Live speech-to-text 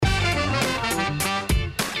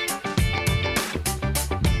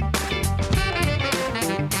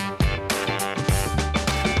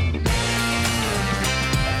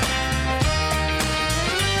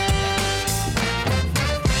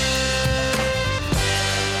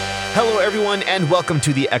Hello, everyone, and welcome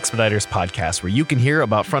to the Expeditors Podcast, where you can hear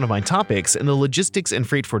about front-of-mind topics in the logistics and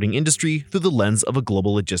freight forwarding industry through the lens of a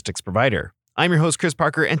global logistics provider. I'm your host, Chris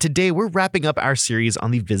Parker, and today we're wrapping up our series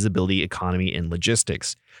on the visibility economy in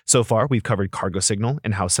logistics. So far, we've covered cargo signal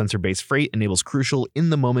and how sensor-based freight enables crucial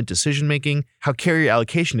in-the-moment decision-making, how carrier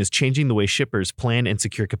allocation is changing the way shippers plan and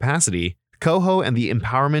secure capacity, Coho and the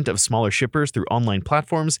empowerment of smaller shippers through online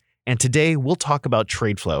platforms, and today we'll talk about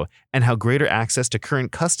trade flow and how greater access to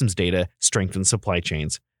current customs data strengthens supply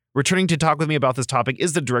chains. Returning to talk with me about this topic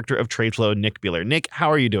is the Director of Trade Flow, Nick Beeler. Nick,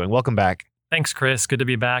 how are you doing? Welcome back. Thanks, Chris. Good to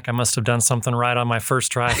be back. I must have done something right on my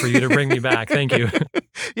first try for you to bring me back. Thank you.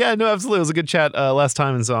 Yeah, no, absolutely. It was a good chat last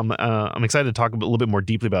time, and so I'm excited to talk a little bit more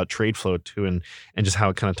deeply about trade flow too, and just how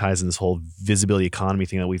it kind of ties in this whole visibility economy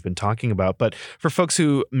thing that we've been talking about. But for folks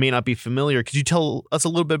who may not be familiar, could you tell us a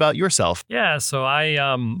little bit about yourself? Yeah, so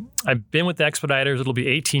I've been with the Expeditors. It'll be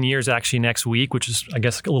 18 years actually next week, which is, I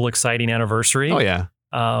guess, a little exciting anniversary. Oh yeah.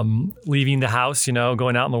 Leaving the house,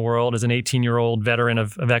 going out in the world as an 18-year-old veteran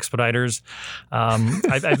of Expeditors.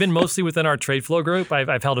 I've been mostly within our trade flow group.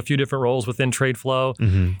 I've held a few different roles within trade flow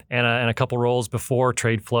and a couple roles before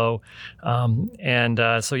trade flow.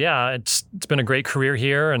 So yeah, it's been a great career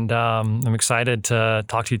here, and I'm excited to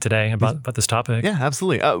talk to you today about this topic. Yeah,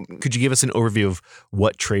 absolutely. Could you give us an overview of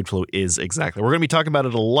what trade flow is exactly? We're going to be talking about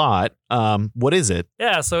it a lot. What is it?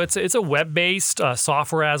 Yeah, so it's a web-based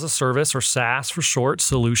software as a service, or SaaS for short,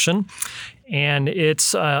 solution. And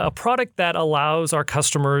it's a product that allows our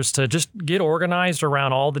customers to just get organized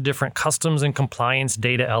around all the different customs and compliance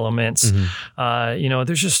data elements.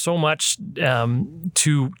 There's just so much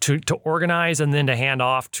to organize and then to hand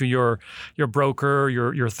off to your broker,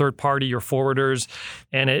 your third party, your forwarders.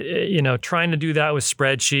 And trying to do that with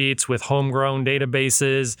spreadsheets, with homegrown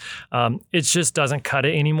databases, it just doesn't cut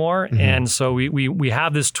it anymore. And so we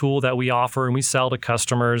have this tool that we offer and we sell to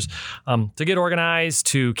customers to get organized,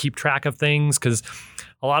 to keep track of things, because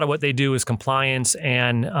a lot of what they do is compliance,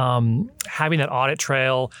 and having that audit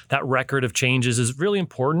trail, that record of changes is really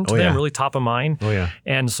important to them, really top of mind.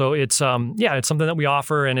 And so it's something that we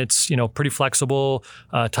offer, and it's pretty flexible,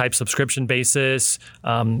 type subscription basis,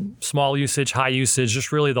 small usage, high usage,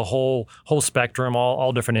 just really the whole spectrum,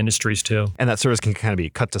 all different industries too. And that service can kind of be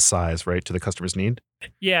cut to size, right, to the customer's need?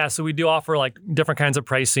 Yeah, so we do offer like different kinds of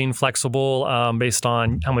pricing, flexible, based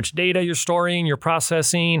on how much data you're storing, you're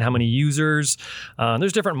processing, how many users.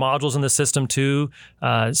 There's different modules in the system too.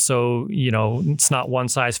 So it's not one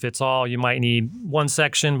size fits all. You might need one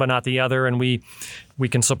section, but not the other. And we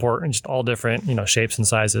can support just all different, shapes and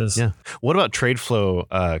sizes. Yeah. What about trade flow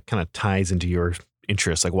kind of ties into your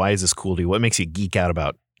interests? Like, why is this cool to you? What makes you geek out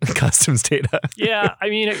about customs data? Yeah, I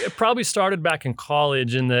mean, it probably started back in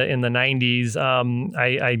college in the 90s.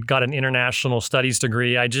 I got an international studies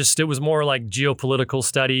degree. It was more like geopolitical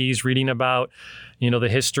studies, reading about the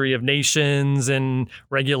history of nations and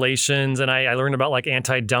regulations, and I learned about like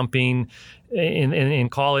anti-dumping in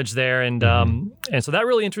college there, and so that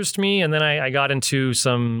really interested me. And then I got into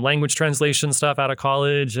some language translation stuff out of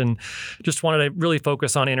college, and just wanted to really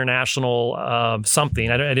focus on international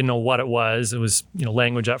something. I didn't know what it was. It was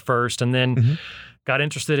language at first, and then got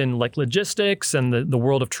interested in like logistics and the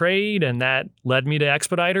world of trade, and that led me to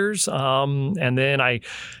Expeditors. And then I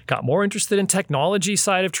got more interested in technology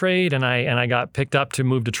side of trade, and I got picked up to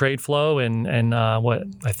move to trade flow, and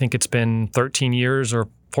I think it's been 13 years or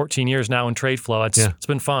 14 years now in trade flow. It's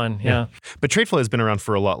been fun. Yeah. But trade flow has been around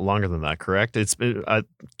for a lot longer than that, correct? It's been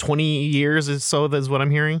 20 years or so, that's what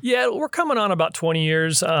I'm hearing? Yeah, we're coming on about 20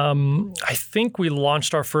 years. I think we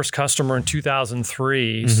launched our first customer in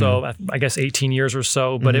 2003, so I guess 18 years or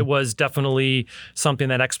so, but it was definitely something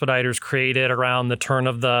that Expeditors created around the turn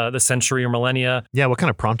of the century or millennia. Yeah, what kind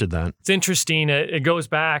of prompted that? It's interesting. It goes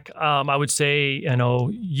back, I would say,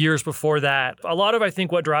 years before that. A lot of, I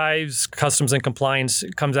think, what drives customs and compliance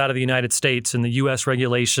comes out of the United States and the U.S.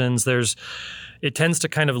 regulations. It tends to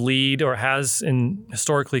kind of lead, or has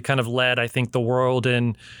historically kind of led, I think, the world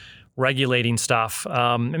in regulating stuff.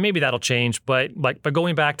 And maybe that'll change. But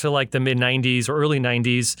going back to like the mid 90s or early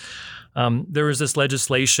 90s, there was this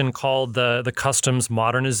legislation called the Customs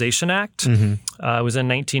Modernization Act. It was in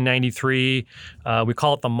 1993. We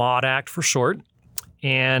call it the MOD Act for short.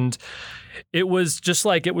 And it was just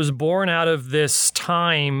like, it was born out of this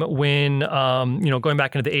time when, going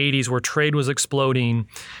back into the 80s, where trade was exploding,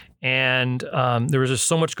 and there was just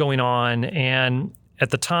so much going on. And at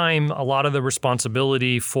the time, a lot of the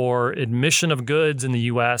responsibility for admission of goods in the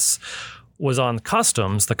U.S. was on the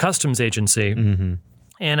customs agency.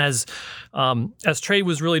 And as trade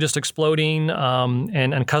was really just exploding,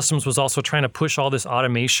 and customs was also trying to push all this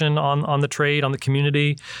automation on the trade, on the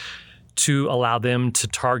community, to allow them to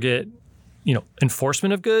target,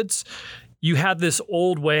 enforcement of goods. You had this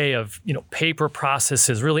old way of, paper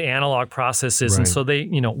processes, really analog processes. Right. And so they,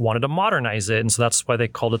 wanted to modernize it. And so that's why they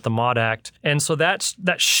called it the Mod Act. And so that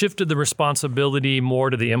shifted the responsibility more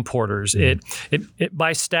to the importers. It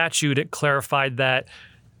by statute, it clarified that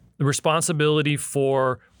the responsibility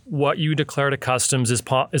for what you declare to customs is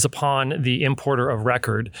upon the importer of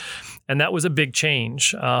record. And that was a big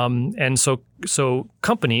change. And so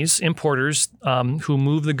companies, importers who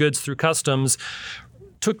move the goods through customs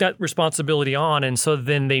took that responsibility on. And so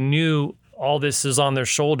then they knew all this is on their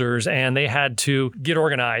shoulders and they had to get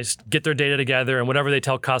organized, get their data together, and whatever they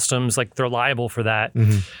tell customs, like they're liable for that.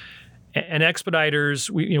 Mm-hmm. And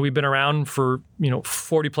Expeditors, we've been around for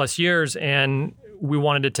 40 plus years, and we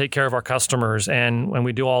wanted to take care of our customers, and when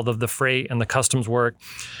we do all of the freight and the customs work.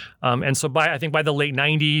 And so I think by the late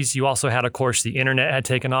 90s, you also had, of course, the internet had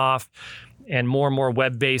taken off, and more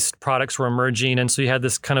web-based products were emerging. And so you had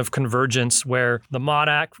this kind of convergence where the Mod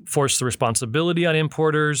Act forced the responsibility on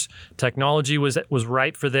importers. Technology was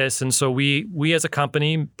ripe for this. And so we as a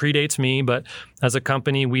company, predates me, but as a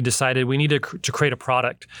company, we decided we needed to create a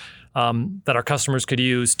product that our customers could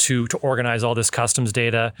use to organize all this customs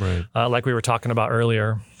data, right, like we were talking about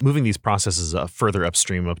earlier. Moving these processes further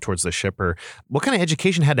upstream up towards the shipper, what kind of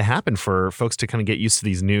education had to happen for folks to kind of get used to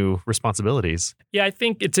these new responsibilities? Yeah, I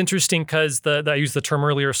think it's interesting because I used the term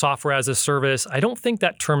earlier, software as a service. I don't think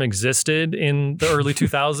that term existed in the early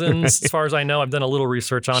 2000s. As far as I know, I've done a little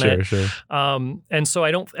research on it. Sure. And so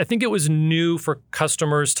I think it was new for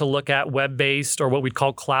customers to look at web-based or what we'd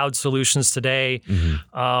call cloud solutions today.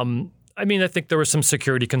 Mm-hmm. I think there were some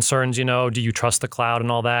security concerns, do you trust the cloud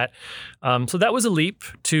and all that? So that was a leap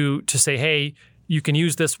to say, hey, you can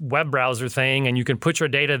use this web browser thing and you can put your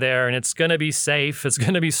data there and it's going to be safe. It's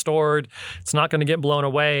going to be stored. It's not going to get blown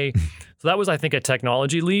away. So that was, I think, a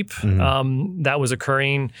technology leap that was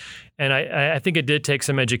occurring. And I think it did take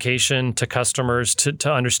some education to customers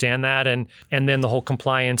to understand that. And then the whole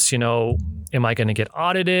compliance, am I going to get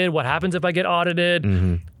audited? What happens if I get audited?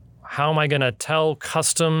 Mm-hmm. How am I going to tell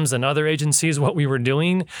customs and other agencies what we were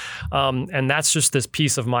doing? And that's just this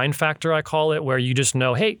peace of mind factor, I call it, where you just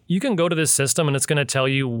know, hey, you can go to this system and it's going to tell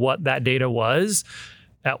you what that data was,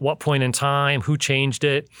 at what point in time, who changed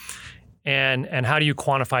it, and how do you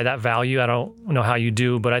quantify that value? I don't know how you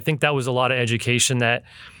do, but I think that was a lot of education that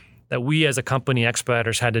we as a company,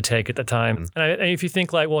 Expeditors, had to take at the time. And if you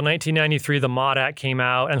think 1993, the Mod Act came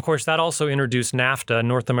out, and of course that also introduced NAFTA,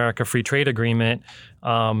 North America Free Trade Agreement,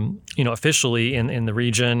 officially in the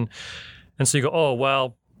region. And so you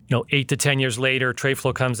go, 8 to 10 years later, trade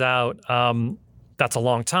flow comes out. That's a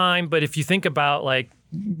long time. But if you think about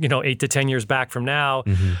 8 to 10 years back from now,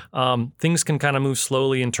 mm-hmm. Things can kind of move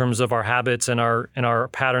slowly in terms of our habits and our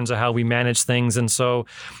patterns of how we manage things. And so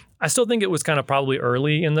I still think it was kind of probably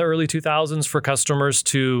early in the early 2000s for customers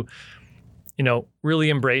to, really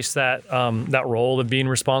embrace that role of being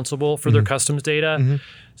responsible for mm-hmm. their customs data. Mm-hmm.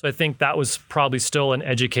 So I think that was probably still an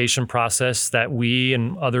education process that we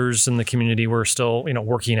and others in the community were still,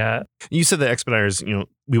 working at. You said that Expeditors,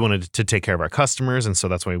 we wanted to take care of our customers, and so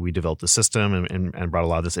that's why we developed the system and brought a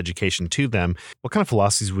lot of this education to them. What kind of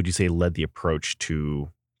philosophies would you say led the approach to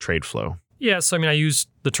trade flow? Yeah, so I used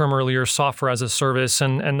the term earlier, software as a service,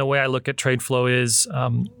 and the way I look at trade flow is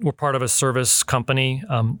we're part of a service company.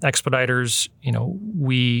 Expeditors,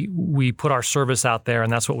 we put our service out there,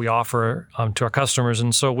 and that's what we offer to our customers.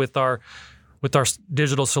 And so with our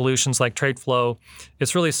digital solutions like trade flow,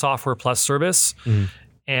 it's really software plus service, mm-hmm.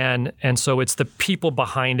 and so it's the people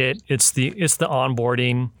behind it, it's the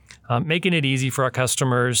onboarding, making it easy for our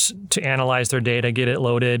customers to analyze their data, get it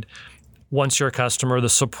loaded. Once you're a customer, the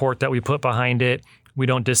support that we put behind it, we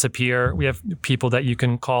don't disappear. We have people that you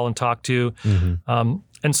can call and talk to. Mm-hmm.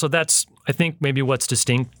 And so that's, I think, maybe what's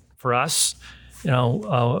distinct for us,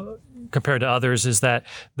 compared to others, is that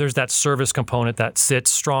there's that service component that sits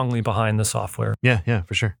strongly behind the software. Yeah,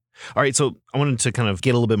 for sure. All right, so I wanted to kind of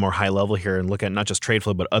get a little bit more high level here and look at not just trade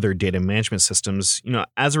flow, but other data management systems.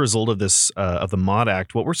 As a result of this, of the Mod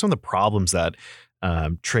Act, what were some of the problems that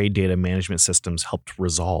trade data management systems helped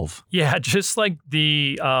resolve? Yeah, just like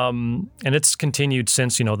and it's continued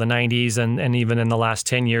since, the 90s and even in the last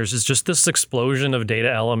 10 years, is just this explosion of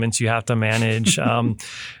data elements you have to manage.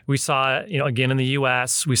 We saw it, again, in the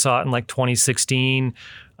US, we saw it in 2016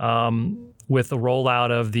 with the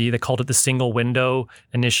rollout of they called it the single window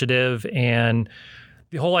initiative. And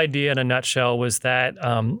the whole idea in a nutshell was that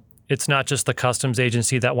it's not just the customs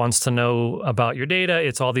agency that wants to know about your data.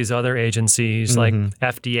 It's all these other agencies mm-hmm.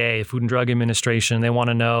 like FDA, Food and Drug Administration. They want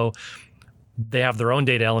to know. They have their own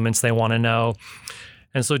data elements they want to know.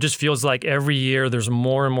 And so it just feels like every year there's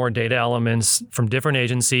more and more data elements from different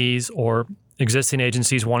agencies or existing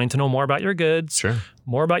agencies wanting to know more about your goods, Sure.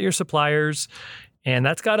 more about your suppliers. And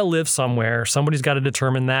that's got to live somewhere. Somebody's got to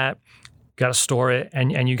determine that, got to store it,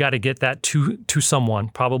 and you got to get that to someone,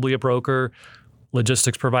 probably a broker,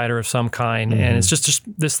 logistics provider of some kind. And it's just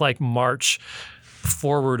this like march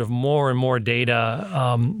forward of more and more data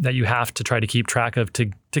that you have to try to keep track of to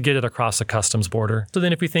get it across a customs border. So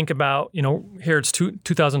then if we think about, here it's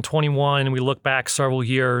 2021 and we look back several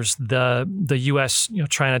years, the U.S.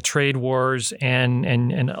 China trade wars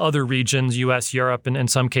and other regions, U.S., Europe, and in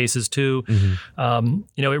some cases too,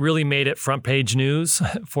 it really made it front page news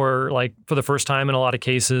for the first time in a lot of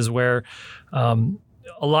cases where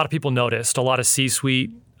a lot of people noticed, a lot of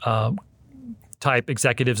C-suite type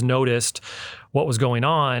executives noticed what was going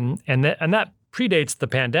on, and that predates the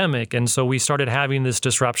pandemic. And so we started having this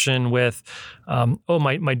disruption with,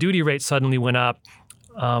 my duty rate suddenly went up.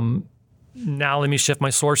 Now let me shift my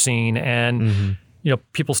sourcing, and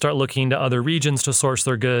people start looking to other regions to source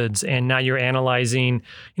their goods. And now you're analyzing,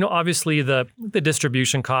 obviously the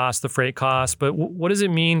distribution cost, the freight cost, but what does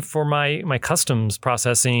it mean for my customs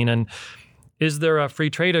processing? And is there a free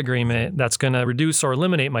trade agreement that's going to reduce or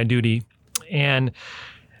eliminate my duty?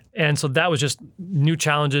 And so that was just new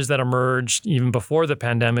challenges that emerged even before the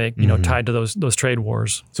pandemic, tied to those trade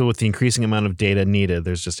wars. So with the increasing amount of data needed,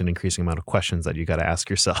 there's just an increasing amount of questions that you got to ask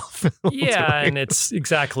yourself. Yeah, and it's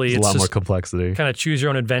exactly. It's a lot more complexity. Kind of choose your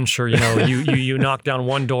own adventure. You knock down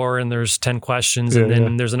one door and there's 10 questions, and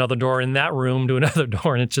then there's another door in that room to another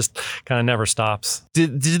door, and it just kind of never stops.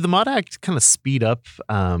 Did the Mod Act kind of speed up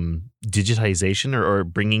digitization or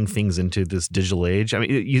bringing things into this digital age? I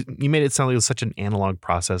mean, you made it sound like it was such an analog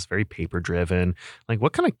process, very paper driven. Like,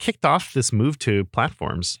 what kind of kicked off this move to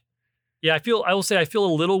platforms? Yeah, I will say I feel a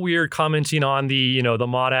little weird commenting on the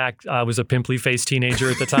Mod Act. I was a pimply faced teenager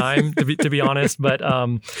at the time, to be honest. But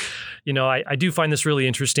I do find this really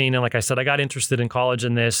interesting. And like I said, I got interested in college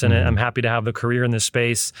in this, and I'm happy to have a career in this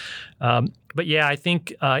space. But yeah, I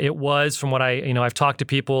think it was, from what I've talked to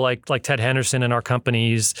people like Ted Henderson in our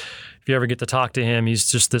companies. If you ever get to talk to him,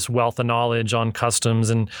 he's just this wealth of knowledge on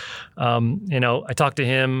customs. And, I talked to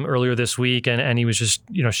him earlier this week, and he was just,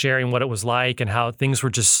 sharing what it was like and how things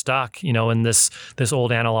were just stuck, in this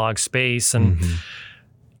old analog space, and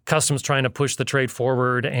customs trying to push the trade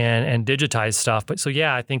forward and digitize stuff. But so,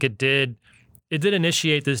 yeah, I think it did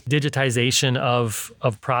initiate this digitization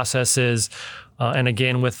of processes. And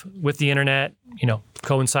again, with the internet,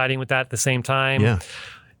 coinciding with that at the same time,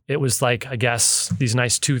 it was like, I guess,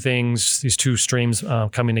 these two streams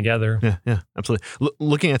coming together. Yeah, absolutely.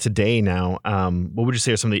 Looking at today now, what would you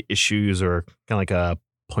say are some of the issues or kind of like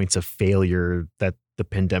points of failure that the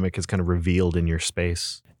pandemic has kind of revealed in your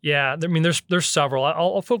space? Yeah, I mean, there's several.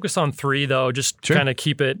 I'll focus on three though, just to kind of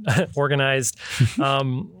keep it organized.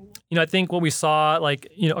 I think what we saw,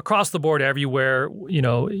 across the board everywhere,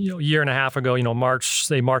 a year and a half ago, March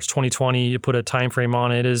 2020, you put a time frame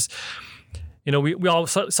on it, is, we all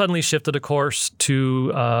suddenly shifted a course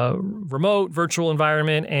to remote virtual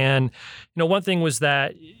environment. And, one thing was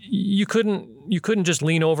that you couldn't just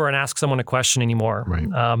lean over and ask someone a question anymore,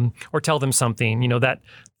 right. Or tell them something, that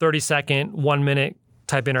 30-second, 1 minute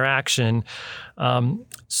type interaction.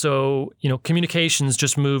 So, communications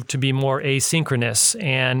just moved to be more asynchronous,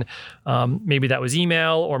 and maybe that was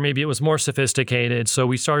email, or maybe it was more sophisticated. So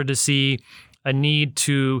we started to see a need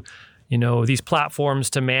to, these platforms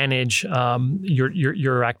to manage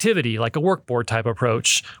your activity, like a workboard type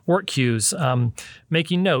approach, work queues,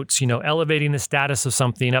 making notes, elevating the status of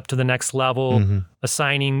something up to the next level,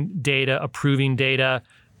 assigning data, approving data,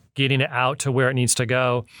 getting it out to where it needs to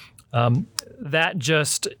go. That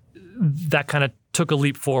kind of took a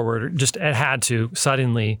leap forward. Just it had to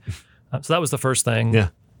suddenly. So that was the first thing. Yeah.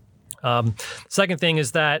 Second thing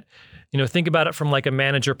is that, think about it from like a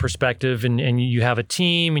manager perspective, and you have a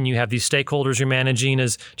team and you have these stakeholders you're managing,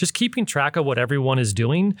 is just keeping track of what everyone is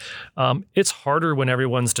doing. It's harder when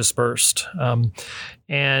everyone's dispersed.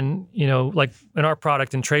 And, like in our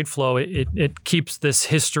product and trade flow, it keeps this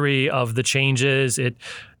history of the changes. It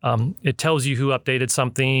tells you who updated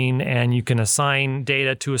something, and you can assign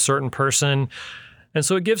data to a certain person. And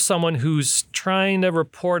so it gives someone who's trying to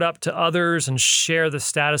report up to others and share the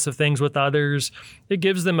status of things with others, it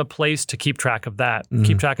gives them a place to keep track of that,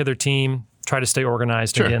 keep track of their team, try to stay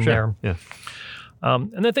organized again there. Yeah.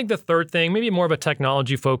 And I think the third thing, maybe more of a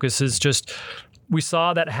technology focus, is just we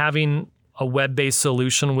saw that having a web-based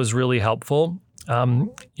solution was really helpful. I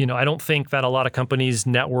don't think that a lot of companies'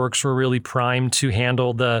 networks were really primed to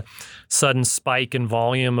handle the sudden spike in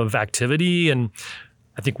volume of activity. And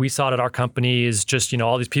I think we saw it at our company is just,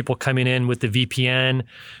 all these people coming in with the VPN,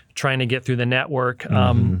 trying to get through the network.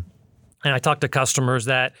 And I talked to customers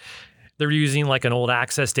that they're using like an old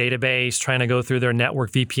Access database, trying to go through their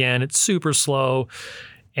network VPN. It's super slow.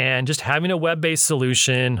 And just having a web-based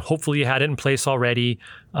solution, hopefully you had it in place already,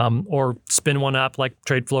 or spin one up like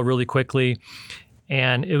TradeFlow really quickly.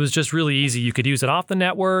 And it was just really easy. You could use it off the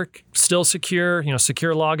network, still secure,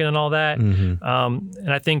 secure login and all that.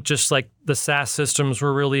 And I think just like the SaaS systems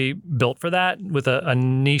were really built for that with a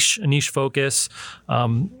niche focus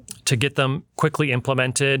to get them quickly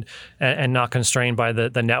implemented and not constrained by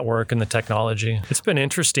the network and the technology. It's been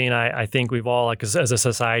interesting. I think we've all, like as a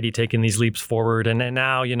society, taken these leaps forward. And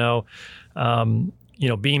now,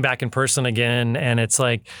 being back in person again, and it's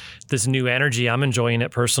like this new energy. I'm enjoying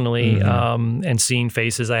it personally, and seeing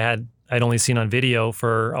faces I'd only seen on video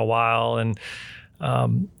for a while, and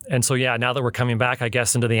so now that we're coming back, I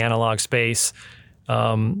guess, into the analog space,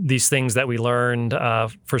 these things that we learned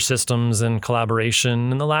for systems and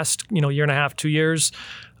collaboration in the last year and a half, 2 years,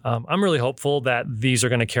 I'm really hopeful that these are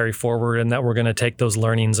going to carry forward and that we're going to take those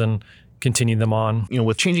learnings and continue them on.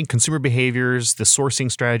 With changing consumer behaviors, the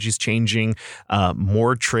sourcing strategies changing,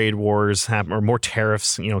 more trade wars or more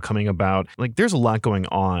tariffs, coming about. Like, there's a lot going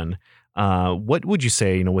on. What would you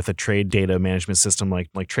say, with a trade data management system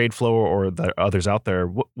like TradeFlow or the others out there?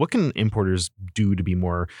 What can importers do to be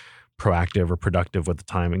more proactive or productive with the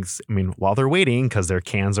timings? I mean, while they're waiting because their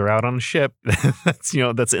cans are out on a ship,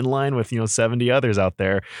 that's in line with 70 others out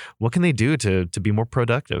there. What can they do to be more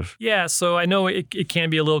productive? Yeah, so I know it can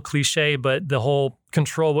be a little cliche, but the whole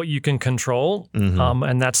control what you can control,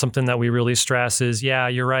 and that's something that we really stress is,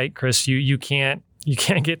 you're right, Chris. You can't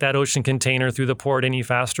get that ocean container through the port any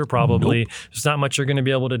faster, probably. Nope. There's not much you're going to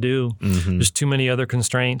be able to do. There's too many other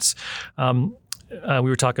constraints. We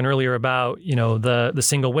were talking earlier about, the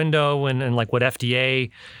single window and like what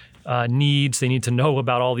FDA needs. They need to know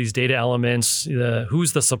about all these data elements,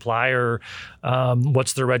 who's the supplier,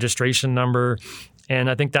 what's their registration number. And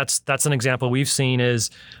I think that's an example we've seen is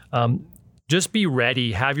just be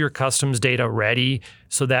ready, have your customs data ready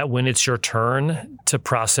so that when it's your turn to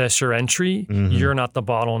process your entry, you're not the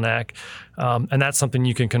bottleneck. And that's something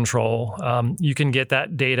you can control. You can get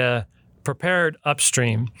that data prepared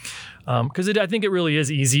upstream. Because I think it really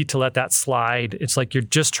is easy to let that slide. It's like you're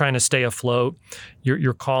just trying to stay afloat.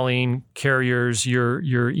 You're calling carriers,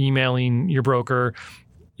 you're emailing your broker,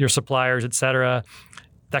 your suppliers, et cetera.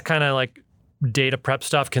 That kind of like data prep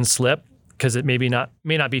stuff can slip because it may not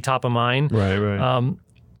be top of mind. Right.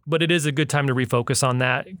 But it is a good time to refocus on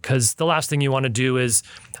that because the last thing you want to do is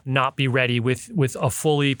not be ready with a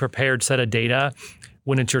fully prepared set of data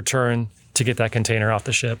when it's your turn to get that container off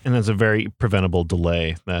the ship. And there's a very preventable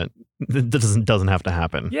delay that doesn't have to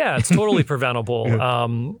happen. Yeah, it's totally preventable.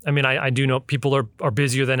 I do know people are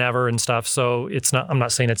busier than ever and stuff. So I'm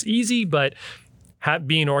not saying it's easy, but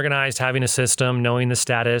being organized, having a system, knowing the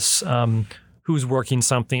status, who's working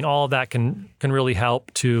something, all of that can really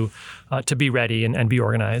help to be ready and be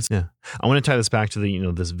organized. Yeah. I want to tie this back to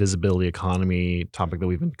the, this visibility economy topic that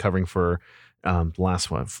we've been covering for the last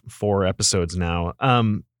 4 episodes now.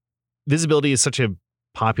 Visibility is such a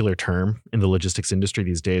popular term in the logistics industry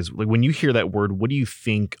these days. Like, when you hear that word, what do you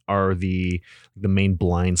think are the main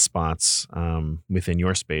blind spots within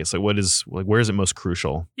your space? Like, where is it most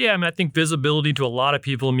crucial? Yeah, I think visibility to a lot of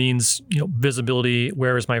people means visibility.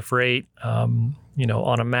 Where is my freight? On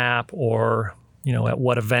a map, or at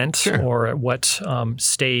what event, sure, or at what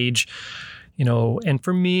stage. And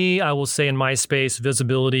for me, I will say in my space,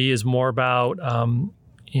 visibility is more about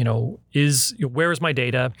where is my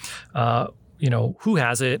data? Who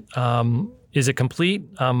has it? Is it complete?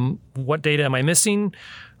 What data am I missing?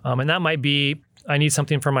 And that might be, I need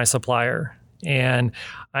something from my supplier. And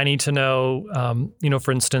I need to know,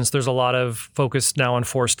 for instance, there's a lot of focus now on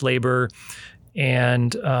forced labor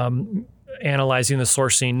and analyzing the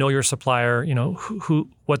sourcing, know your supplier,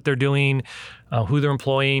 what they're doing, who they're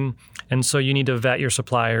employing. And so you need to vet your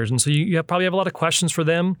suppliers. And so you probably have a lot of questions for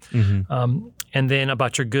them. And then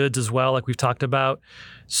about your goods as well, like we've talked about.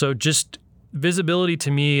 So just visibility to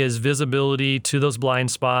me is visibility to those blind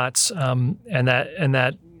spots. And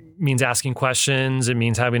that means asking questions. It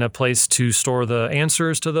means having a place to store the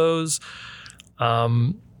answers to those.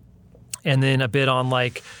 And then a bit on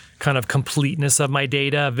like kind of completeness of my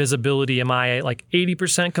data, visibility. Am I like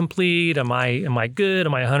 80% complete? Am I good?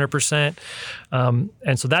 Am I 100%?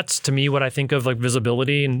 And so that's to me what I think of like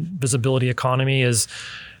visibility and visibility economy is,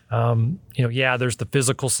 there's the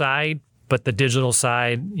physical side, but the digital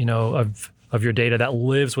side, of your data that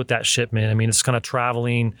lives with that shipment. It's kind of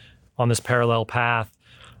traveling on this parallel path.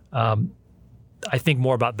 I think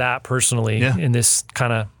more about that personally in this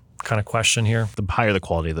kind of question here. The higher the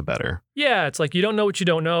quality, the better. Yeah, it's like you don't know what you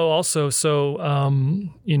don't know also. So,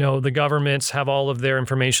 the governments have all of their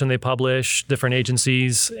information they publish, different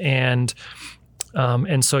agencies, and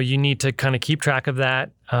so you need to kind of keep track of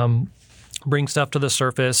that, bring stuff to the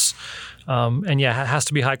surface, and it has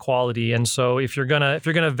to be high quality. And so if you're gonna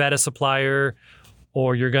vet a supplier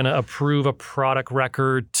or you're gonna approve a product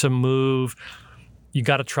record to move, you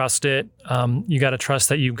got to trust it. You got to trust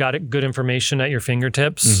that you've got good information at your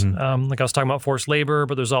fingertips. Like I was talking about forced labor,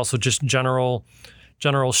 but there's also just general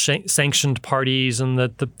sanctioned parties and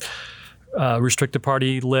the restricted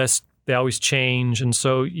party list. They always change. And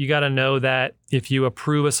so you got to know that if you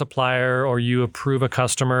approve a supplier or you approve a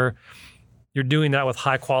customer, you're doing that with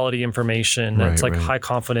high quality information. That's high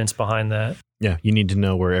confidence behind that. Yeah, you need to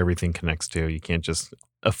know where everything connects to. You can't just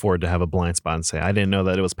afford to have a blind spot and say, I didn't know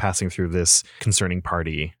that it was passing through this concerning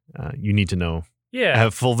party. You need to know. Yeah.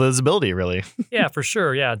 Have full visibility, really. Yeah, for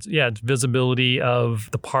sure. Yeah. It's visibility of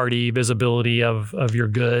the party, visibility of your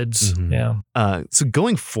goods. Yeah. So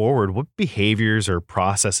going forward, what behaviors or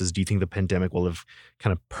processes do you think the pandemic will have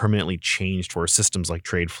kind of permanently changed for systems like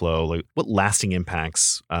trade flow? Like, what lasting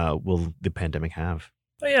impacts will the pandemic have?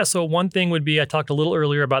 Yeah, so one thing would be, I talked a little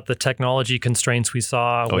earlier about the technology constraints we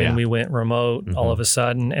saw when we went remote all of a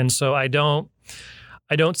sudden. And so I don't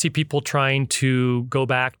see people trying to go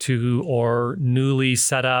back to or newly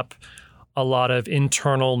set up a lot of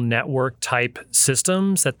internal network type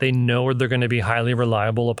systems that they know they're going to be highly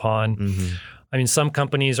reliable upon. I mean, some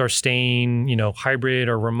companies are staying, hybrid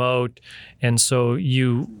or remote. And so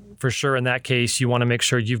for sure in that case, you want to make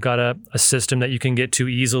sure you've got a system that you can get to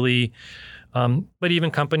easily. But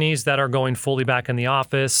even companies that are going fully back in the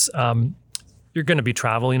office, you're going to be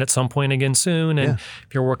traveling at some point again soon. And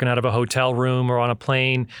if you're working out of a hotel room or on a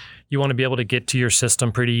plane, you want to be able to get to your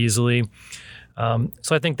system pretty easily.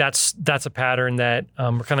 So I think that's a pattern that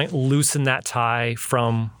we're kind of loosen that tie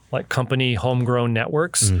from like company homegrown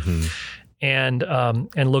networks. And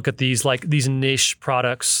look at these niche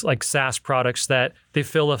products, like SaaS products that they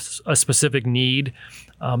fill a specific need.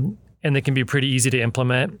 And they can be pretty easy to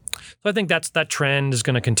implement. So I think that trend is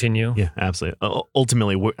going to continue. Yeah, absolutely.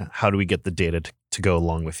 Ultimately, how do we get the data to go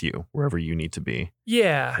along with you wherever you need to be?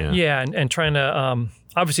 Yeah. And trying to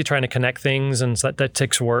obviously trying to connect things, and so that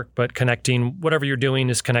takes work. But connecting whatever you're doing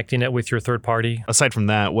is connecting it with your third party. Aside from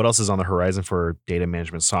that, what else is on the horizon for data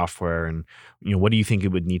management software, and what do you think it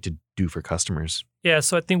would need to do for customers? Yeah,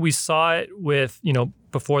 so I think we saw it with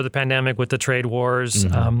before the pandemic with the trade wars,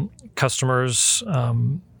 customers.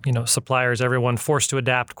 Suppliers, everyone forced to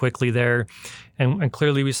adapt quickly there. And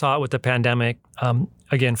clearly we saw it with the pandemic,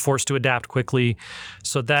 again, forced to adapt quickly.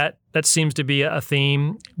 So that seems to be a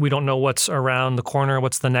theme. We don't know what's around the corner,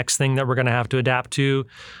 what's the next thing that we're going to have to adapt to.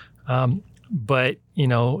 But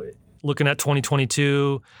looking at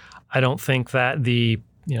 2022, I don't think that the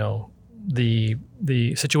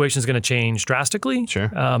situation is going to change drastically.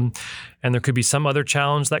 Sure. And there could be some other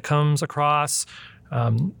challenge that comes across.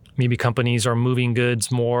 Maybe companies are moving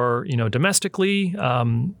goods more, domestically.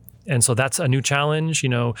 And so that's a new challenge.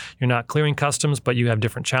 You're not clearing customs, but you have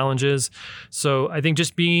different challenges. So I think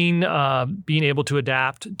just being able to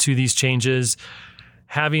adapt to these changes,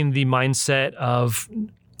 having the mindset of,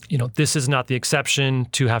 this is not the exception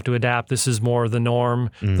to have to adapt. This is more the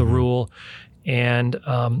norm, the rule. And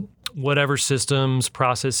whatever systems,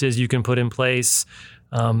 processes you can put in place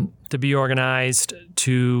to be organized,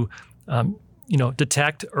 to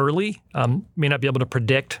detect early. May not be able to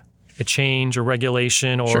predict a change or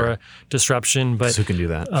regulation or a disruption, but who can do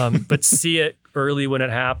that? But see it early when it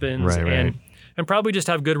happens, and probably just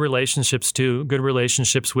have good relationships too. Good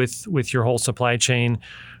relationships with your whole supply chain,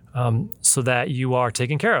 so that you are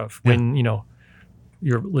taken care of when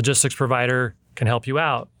your logistics provider can help you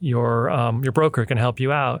out. Your broker can help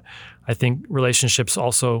you out. I think relationships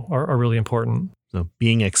also are really important. So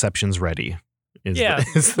being exceptions ready. Is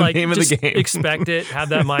the like name of the game. Expect it, have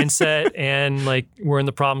that mindset, and we're in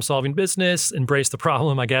the problem-solving business, embrace the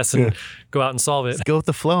problem, I guess, and go out and solve it. Just go with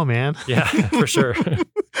the flow, man. Yeah, for sure.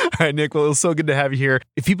 All right, Nick, well, it was so good to have you here.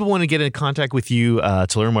 If people want to get in contact with you to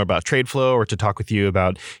learn more about trade flow or to talk with you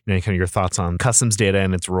about kind of your thoughts on customs data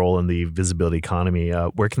and its role in the visibility economy,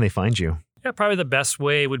 where can they find you? Yeah, probably the best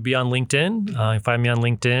way would be on LinkedIn. Find me on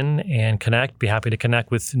LinkedIn and connect. Be happy to connect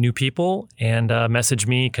with new people and message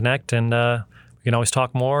me, connect, and we can always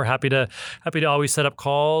talk more. Happy to always set up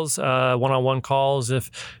calls, one-on-one calls if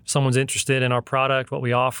someone's interested in our product, what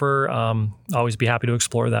we offer. Always be happy to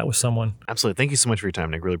explore that with someone. Absolutely. Thank you so much for your time,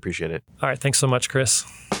 Nick. Really appreciate it. All right. Thanks so much, Chris.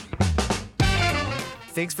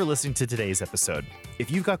 Thanks for listening to today's episode.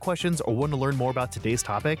 If you've got questions or want to learn more about today's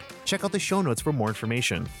topic, check out the show notes for more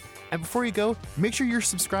information. And before you go, make sure you're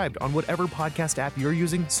subscribed on whatever podcast app you're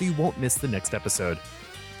using so you won't miss the next episode.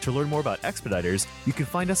 To learn more about Expeditors, you can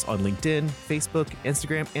find us on LinkedIn, Facebook,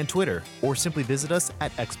 Instagram, and Twitter, or simply visit us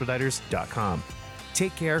at expeditors.com.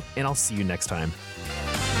 Take care, and I'll see you next time.